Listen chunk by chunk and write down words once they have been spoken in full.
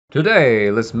Today,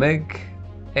 let's make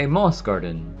a moss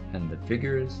garden and the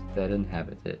figures that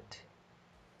inhabit it.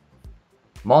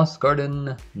 Moss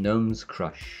garden, GNOME'S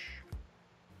CRUSH.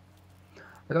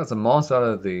 I got some moss out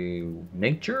of the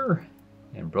nature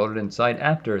and brought it inside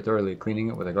after thoroughly cleaning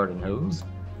it with a garden hose.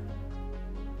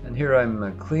 And here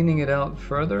I'm cleaning it out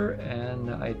further,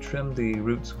 and I trimmed the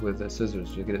roots with the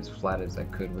scissors to get it as flat as I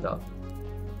could without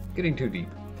getting too deep.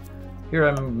 Here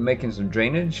I'm making some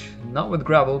drainage, not with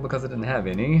gravel because I didn't have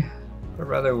any, but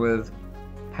rather with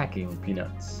packing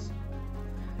peanuts.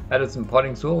 Added some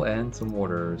potting soil and some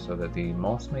water so that the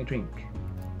moss may drink.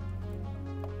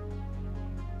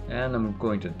 And I'm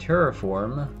going to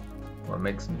terraform, or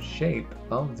make some shape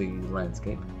of the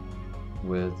landscape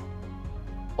with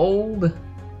old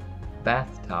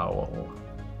bath towel.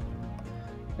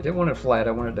 I didn't want it flat,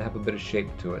 I wanted to have a bit of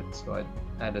shape to it, so I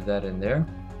added that in there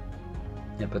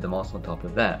and put the moss on top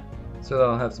of that, so that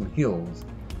I'll have some hills,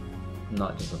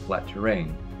 not just a flat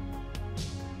terrain.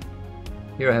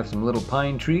 Here I have some little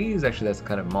pine trees, actually that's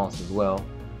kind of moss as well,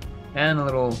 and a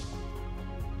little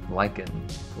lichen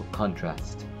for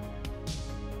contrast.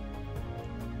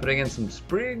 Putting in some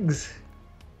sprigs,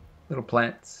 little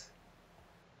plants,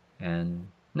 and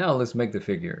now let's make the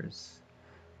figures.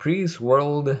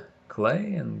 Pre-swirled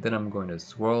clay, and then I'm going to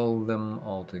swirl them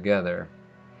all together.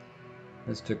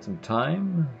 This took some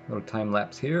time, a little time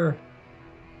lapse here,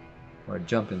 or a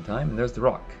jump in time, and there's the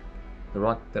rock. The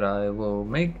rock that I will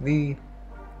make the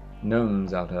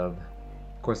gnomes out of.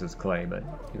 Of course it's clay, but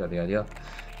you got the idea.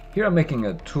 Here I'm making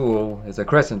a tool, it's a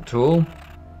crescent tool.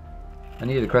 I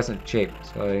needed a crescent shape,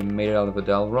 so I made it out of a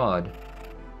dowel rod.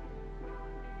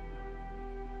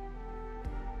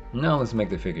 Now let's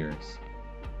make the figures.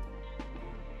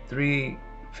 3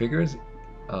 figures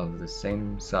of the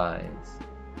same size.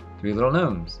 3 little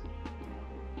gnomes.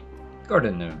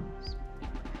 Garden gnomes.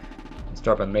 I'll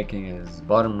start by making his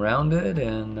bottom rounded,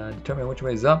 and determine which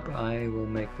way is up, I will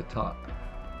make the top.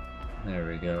 There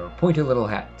we go. Pointy little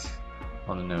hat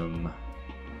on a gnome.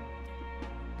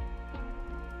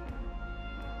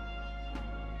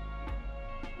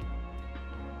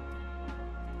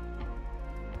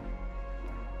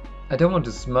 I don't want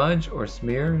to smudge or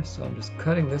smear, so I'm just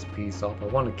cutting this piece off. I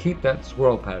want to keep that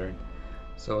swirl pattern.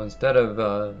 So instead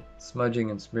of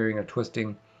smudging and smearing or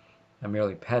twisting, I'm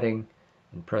merely patting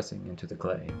and pressing into the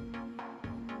clay.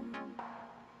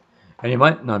 And you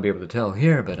might not be able to tell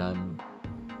here, but I'm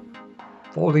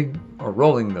folding or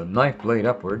rolling the knife blade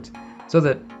upwards so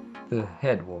that the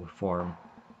head will form.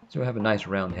 So we have a nice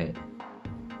round head.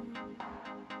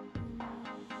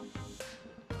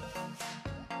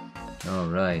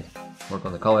 Alright, work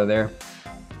on the color there.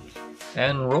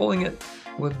 And rolling it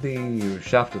with the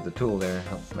shaft of the tool there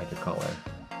helps make a color.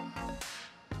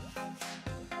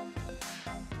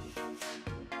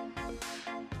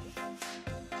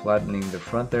 Flattening the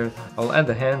front there. I'll add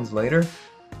the hands later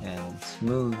and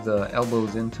smooth the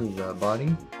elbows into the body,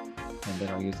 and then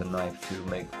I'll use a knife to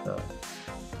make the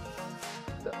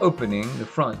opening, the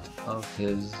front of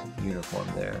his uniform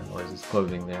there, or his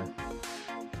clothing there.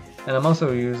 And I'm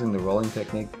also using the rolling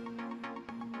technique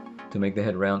to make the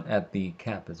head round at the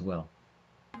cap as well.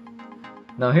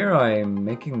 Now here I'm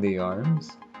making the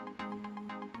arms,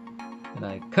 and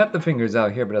I cut the fingers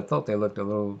out here, but I thought they looked a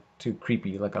little too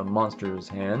creepy, like a monster's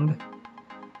hand.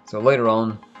 So later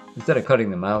on, instead of cutting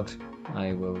them out,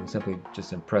 I will simply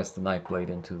just impress the knife blade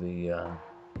into the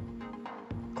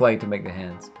clay to make the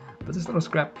hands. But this little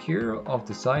scrap here off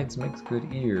the sides makes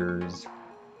good ears.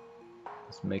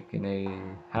 Just making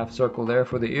a half circle there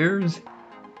for the ears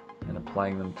and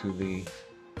applying them to the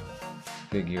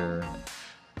figure.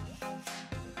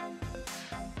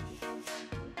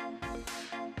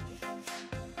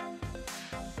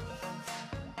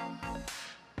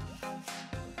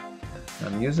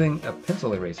 I'm using a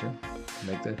pencil eraser to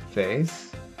make the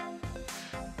face.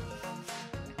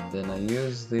 And then I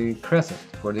use the crescent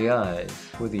for the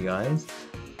eyes,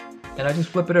 and I just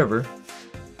flip it over,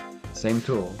 same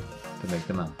tool, to make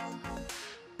the mouth.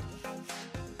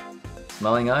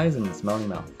 Smiling eyes and the smiling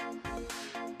mouth.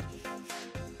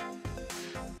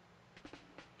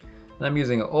 And I'm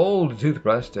using an old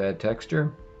toothbrush to add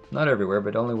texture, not everywhere,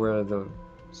 but only where the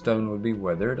stone would be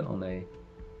weathered on a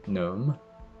gnome.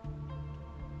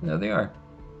 There they are.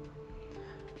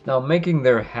 Now making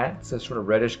their hats a sort of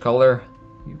reddish color.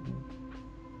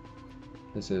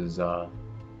 This is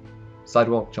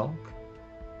sidewalk chalk.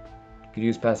 You could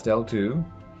use pastel too.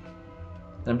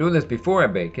 I'm doing this before I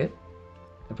bake it.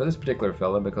 And for this particular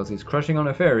fella, because he's crushing on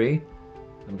a fairy,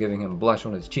 I'm giving him blush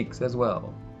on his cheeks as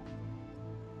well.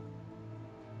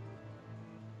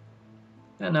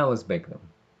 And now let's bake them.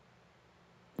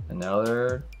 And now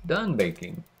they're done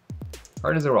baking.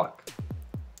 Hard as a rock.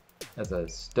 That's a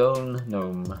stone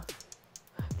gnome.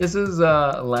 This is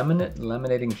a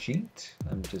laminating sheet.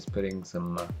 I'm just putting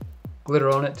some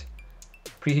glitter on it.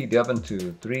 Preheat the oven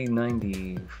to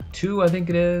 392, I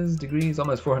think it is, degrees,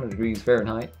 almost 400 degrees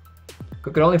Fahrenheit.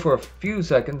 Cook it only for a few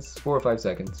seconds, 4 or 5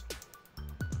 seconds.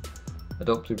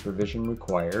 Adult supervision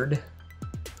required.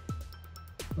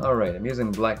 Alright, I'm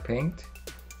using black paint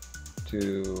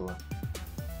to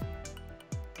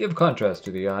give contrast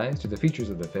to the eyes, to the features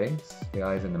of the face, the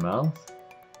eyes and the mouth.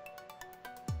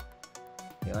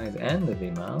 The eyes and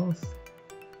the mouth.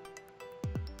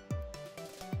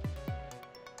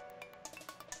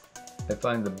 I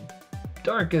find the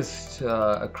darkest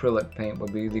acrylic paint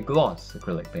would be the gloss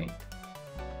acrylic paint.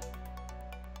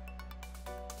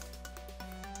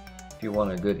 If you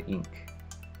want a good ink,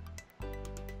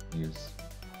 use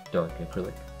dark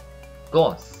acrylic.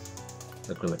 Gloss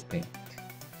acrylic paint.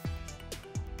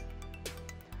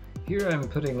 Here I'm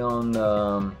putting on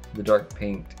the dark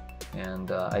paint,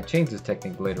 and I changed this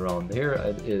technique later on. Here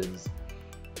it is.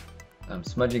 I'm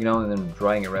smudging it on and then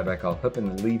drying it right back off,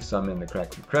 hoping to leave some in the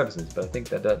cracks and crevices, but I think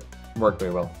that doesn't work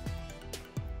very well.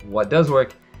 What does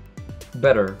work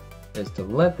better is to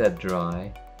let that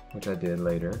dry, which I did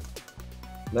later.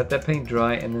 Let that paint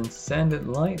dry and then sand it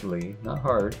lightly, not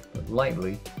hard, but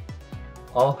lightly,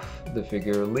 off the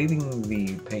figure, leaving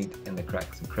the paint in the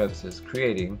cracks and crevices,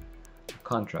 creating a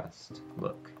contrast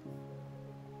look.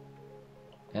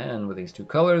 And with these two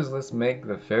colors, let's make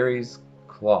the fairy's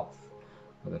cloth,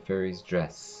 or the fairy's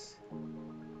dress.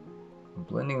 I'm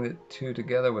blending the two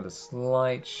together with a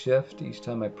slight shift each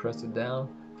time I press it down.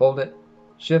 Fold it,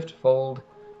 shift, fold,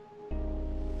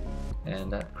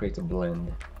 and that creates a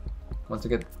blend. Once I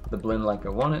get the blend like I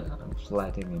want it, I'm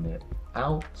flattening it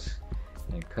out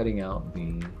and cutting out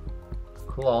the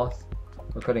cloth,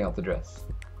 or cutting out the dress.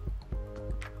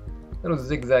 Little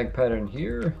zigzag pattern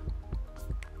here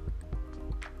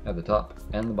at the top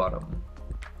and the bottom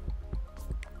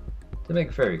to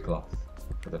make fairy cloth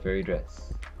for the fairy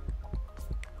dress.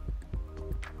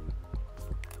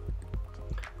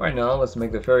 Alright, now let's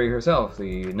make the fairy herself,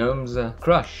 the GNOME'S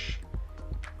CRUSH.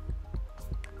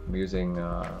 I'm using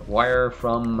wire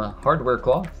from hardware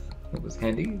cloth. It was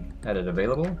handy, had it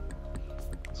available.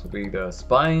 This will be the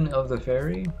spine of the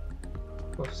fairy.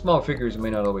 For small figures, you may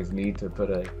not always need to put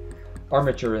a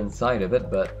armature inside of it,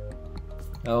 but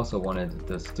I also wanted it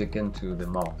to stick into the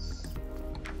moss.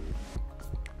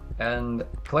 And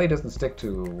clay doesn't stick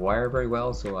to wire very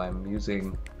well, so I'm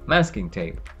using masking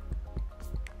tape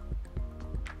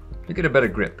to get a better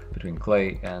grip between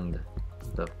clay and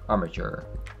the armature.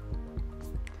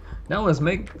 Now let's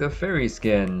make the fairy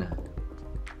skin.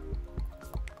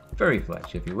 Fairy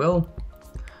flesh, if you will.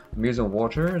 I'm using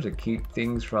water to keep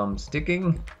things from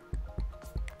sticking.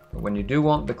 But when you do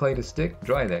want the clay to stick,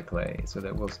 dry that clay so that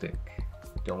it will stick.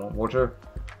 Don't want water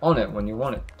on it when you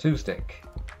want it to stick.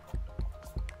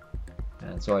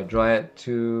 And so I dry it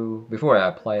before I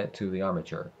apply it to the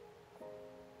armature.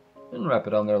 And wrap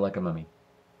it on there like a mummy.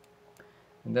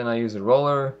 And then I use a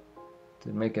roller to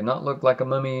make it not look like a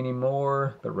mummy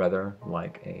anymore, but rather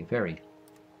like a fairy.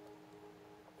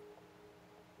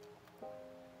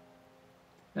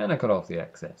 And I cut off the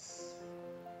excess.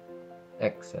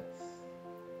 Excess.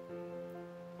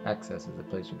 Access is the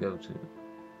place you go to.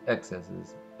 Excess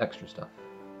is extra stuff.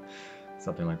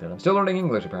 Something like that. I'm still learning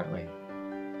English, apparently.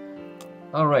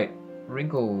 Alright,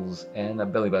 wrinkles and a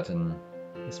belly button.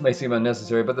 This may seem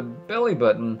unnecessary, but the belly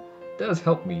button does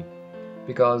help me,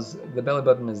 because the belly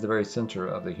button is the very center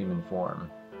of the human form.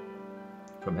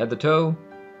 From head to toe,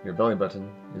 your belly button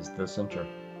is the center.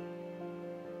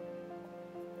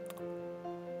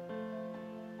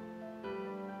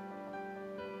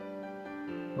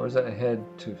 Or is that head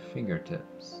to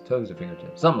fingertips? Toes to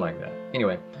fingertips? Something like that.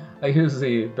 Anyway, I use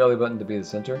the belly button to be the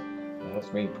center. That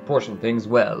helps me proportion things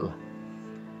well.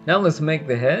 Now let's make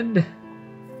the head.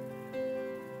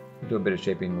 Do a bit of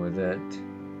shaping with it.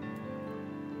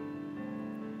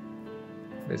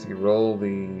 Basically roll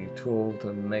the tool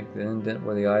to make the indent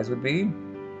where the eyes would be.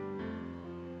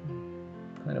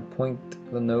 Kind of point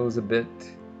the nose a bit.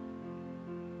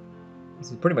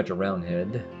 This is pretty much a round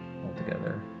head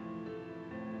altogether.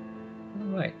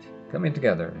 Alright, coming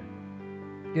together.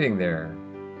 Getting there.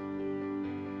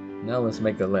 Now let's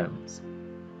make the limbs.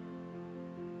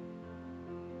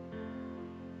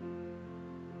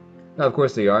 Now of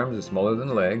course the arms are smaller than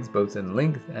the legs, both in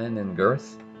length and in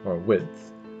girth, or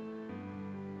width.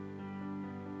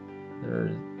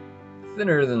 They're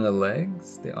thinner than the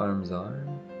legs, the arms are,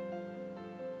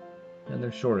 and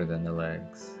they're shorter than the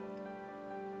legs.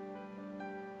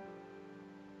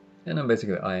 And I'm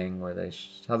basically eyeing where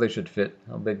how they should fit,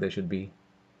 how big they should be.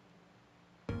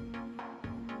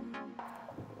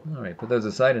 Alright, put those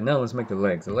aside, and now let's make the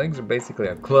legs. The legs are basically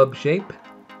a club shape,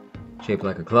 shaped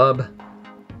like a club,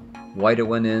 wide at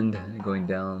one end, going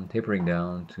down, tapering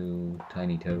down to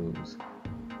tiny toes.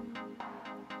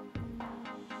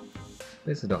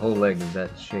 Basically the whole leg is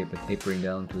that shape of tapering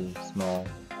down to small,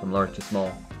 from large to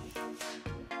small.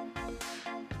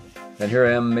 And here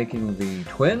I am making the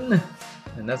twin,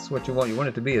 and that's what you want. You want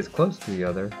it to be as close to the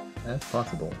other as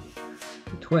possible.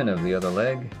 The twin of the other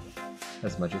leg,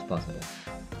 as much as possible.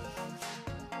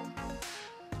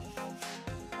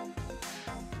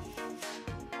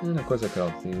 And of course I cut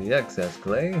off the excess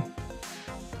clay. I'm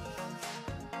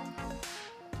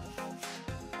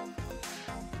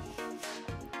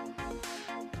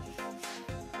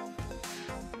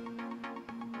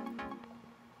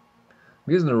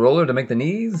using the roller to make the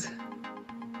knees,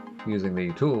 using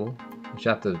the tool, the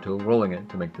shaft of the tool, rolling it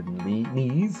to make the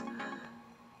knees,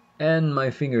 and my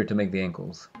finger to make the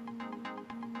ankles.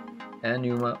 And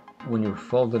when you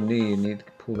fold the knee, you need to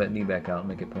pull that knee back out,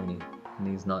 make it pointy. The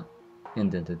knee's not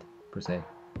indented per se.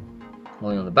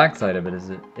 Only on the back side of it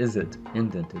is it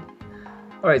indented.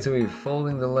 Alright, so we're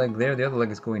folding the leg there. The other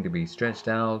leg is going to be stretched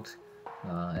out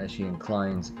as she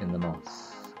inclines in the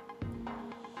moss.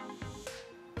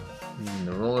 Using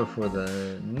the roller for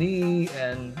the knee,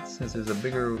 and since there's a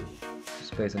bigger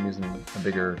space, I'm using a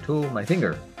bigger tool, my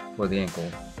finger, for the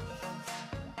ankle.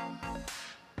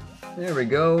 There we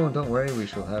go. Don't worry, we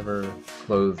shall have her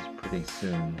clothed pretty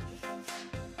soon.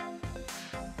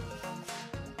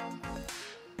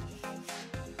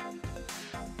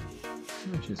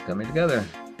 She's coming together.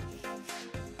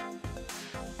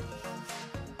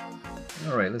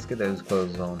 Alright, let's get those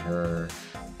clothes on her.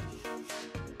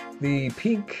 The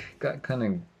pink got kind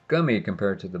of gummy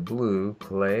compared to the blue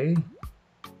clay,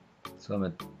 so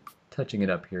I'm touching it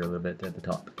up here a little bit at the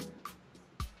top.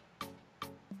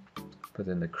 Put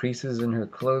in the creases in her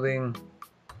clothing.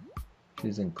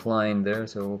 She's inclined there,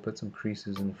 so we'll put some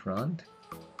creases in front.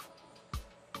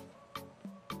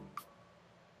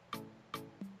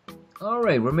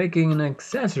 Alright, we're making an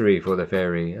accessory for the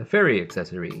fairy. A fairy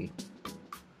accessory.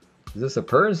 Is this a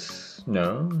purse?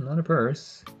 No, not a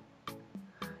purse.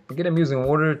 Again, I'm using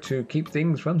water to keep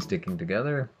things from sticking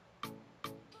together.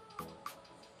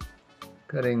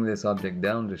 Cutting this object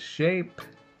down to shape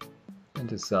and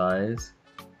to size.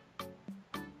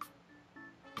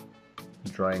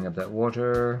 Drying up that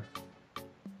water.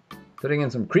 Putting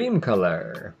in some cream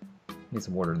color. Need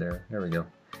some water there. There we go.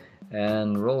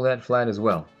 And roll that flat as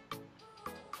well.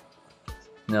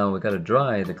 Now we got to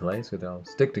dry the clay so they'll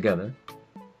stick together.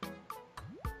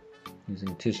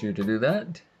 Using tissue to do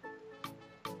that.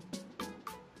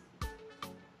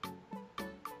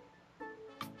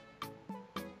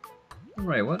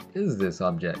 Alright, what is this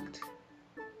object?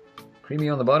 Creamy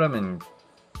on the bottom and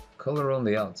color on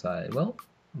the outside. Well,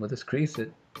 with this crease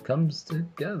it comes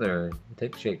together. It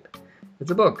takes shape.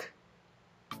 It's a book.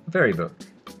 A fairy book.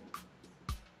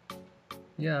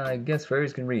 Yeah, I guess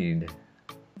fairies can read.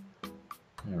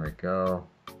 There we go.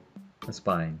 A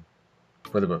spine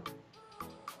for the book.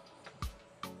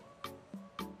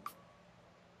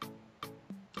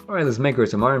 Alright, let's make her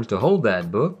some arms to hold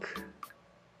that book.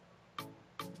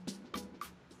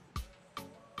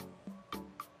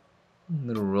 A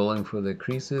little rolling for the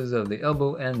creases of the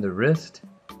elbow and the wrist.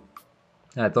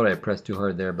 I thought I pressed too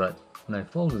hard there, but when I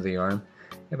folded the arm,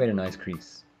 I made a nice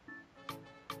crease.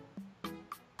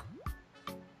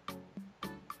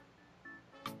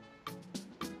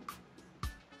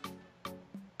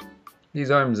 These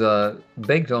arms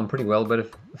baked on pretty well, but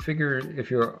if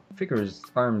your figure's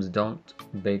arms don't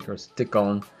bake or stick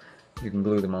on, you can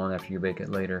glue them on after you bake it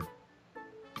later.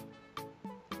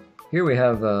 Here we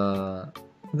have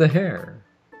the hair.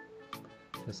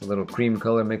 Just a little cream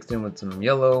color mixed in with some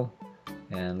yellow,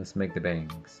 and let's make the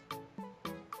bangs.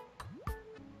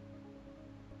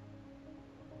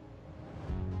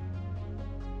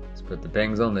 Let's put the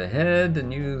bangs on the head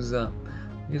and use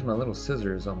my little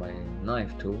scissors on my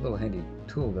knife tool, little handy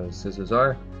tool those scissors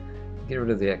are, to get rid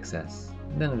of the excess.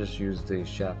 And then I'll just use the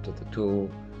shaft of the tool,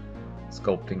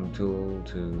 sculpting tool,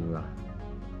 to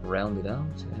round it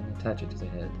out and attach it to the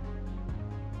head.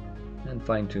 And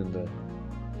fine tune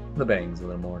the bangs a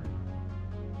little more.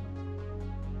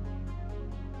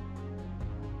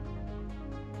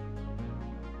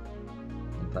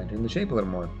 And fine tune the shape a little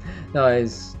more. Now I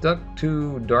stuck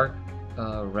two dark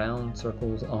round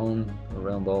circles on, or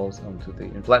round balls onto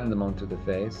and flattened them onto the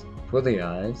face for the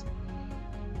eyes.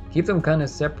 Keep them kind of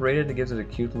separated, it gives it a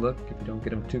cute look if you don't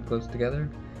get them too close together.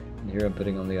 And here I'm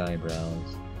putting on the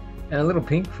eyebrows. And a little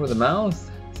pink for the mouth,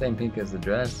 same pink as the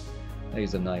dress. I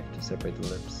use a knife to separate the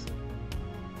lips.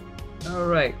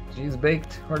 Alright, She's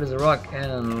baked, hard as a rock,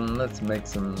 and let's make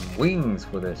some wings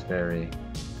for this fairy.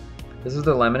 This is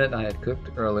the laminate I had cooked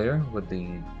earlier with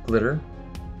the glitter.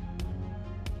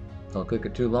 Don't cook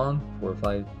it too long, 4 or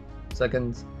 5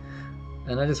 seconds.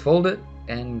 And I just fold it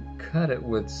and cut it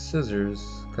with scissors.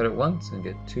 Cut it once and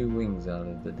get 2 wings out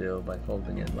of the deal by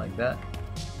folding it like that.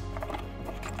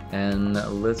 And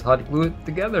let's hot glue it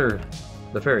together.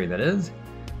 The fairy, that is.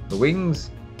 The wings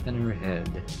and her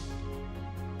head.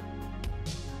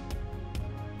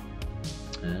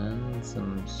 And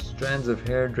some strands of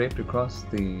hair draped across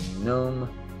the gnome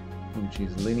whom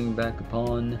she's leaning back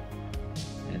upon.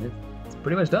 And it's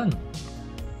pretty much done.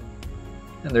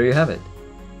 And there you have it.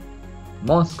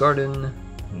 Moss Garden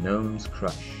GNOME'S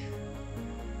CRUSH.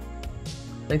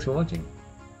 Thanks for watching.